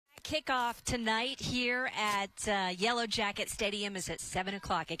kickoff tonight here at Yellow Jacket Stadium is at 7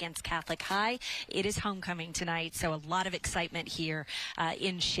 o'clock against Catholic High. It is homecoming tonight, so a lot of excitement here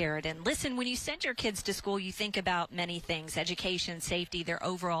in Sheridan. Listen, when you send your kids to school, you think about many things: education, safety, their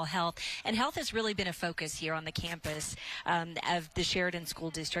overall health. And health has really been a focus here on the campus of the Sheridan School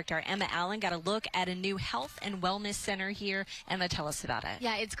District. Our Emma Allen got a look at a new health and wellness center here. Emma, tell us about it.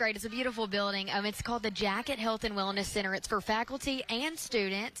 Yeah, it's great. It's a beautiful building. It's called the Jacket Health and Wellness Center. It's for faculty and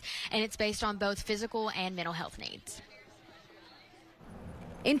students, and it's based on both physical and mental health needs.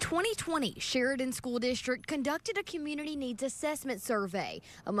 In 2020, Sheridan School District conducted a community needs assessment survey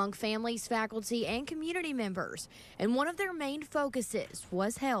among families, faculty, and community members, and one of their main focuses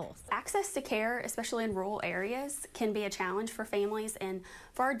was health. Access to care, especially in rural areas, can be a challenge for families, and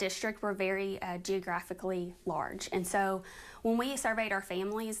for our district, we're very geographically large, and so when we surveyed our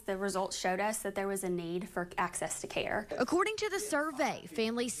families, the results showed us that there was a need for access to care. According to the survey,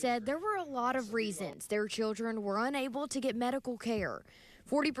 families said there were a lot of reasons their children were unable to get medical care.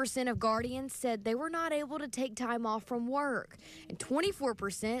 40% of guardians said they were not able to take time off from work, and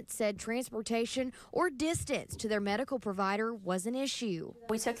 24% said transportation or distance to their medical provider was an issue.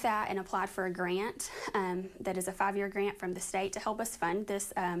 We took that and applied for a grant that is a 5-year grant from the state to help us fund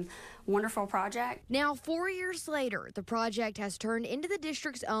this wonderful project. Now, 4 years later, the project has turned into the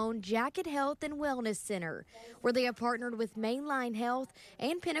district's own Jacket Health and Wellness Center, where they have partnered with Mainline Health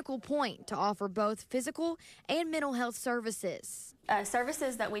and Pinnacle Point to offer both physical and mental health services.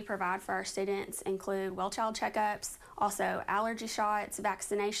 Services that we provide for our students include well child checkups, also allergy shots,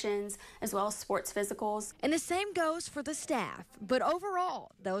 vaccinations, as well as sports physicals. And the same goes for the staff. But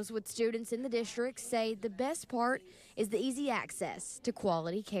overall, those with students in the district say the best part is the easy access to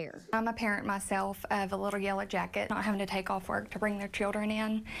quality care. I'm a parent myself of a little yellow jacket. Not having to take off work to bring their children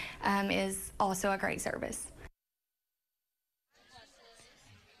in is also a great service.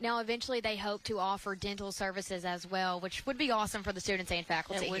 Now, eventually, they hope to offer dental services as well, which would be awesome for the students and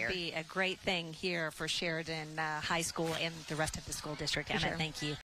faculty here. It would be a great thing here for Sheridan High School and the rest of the school district. Emma, thank you.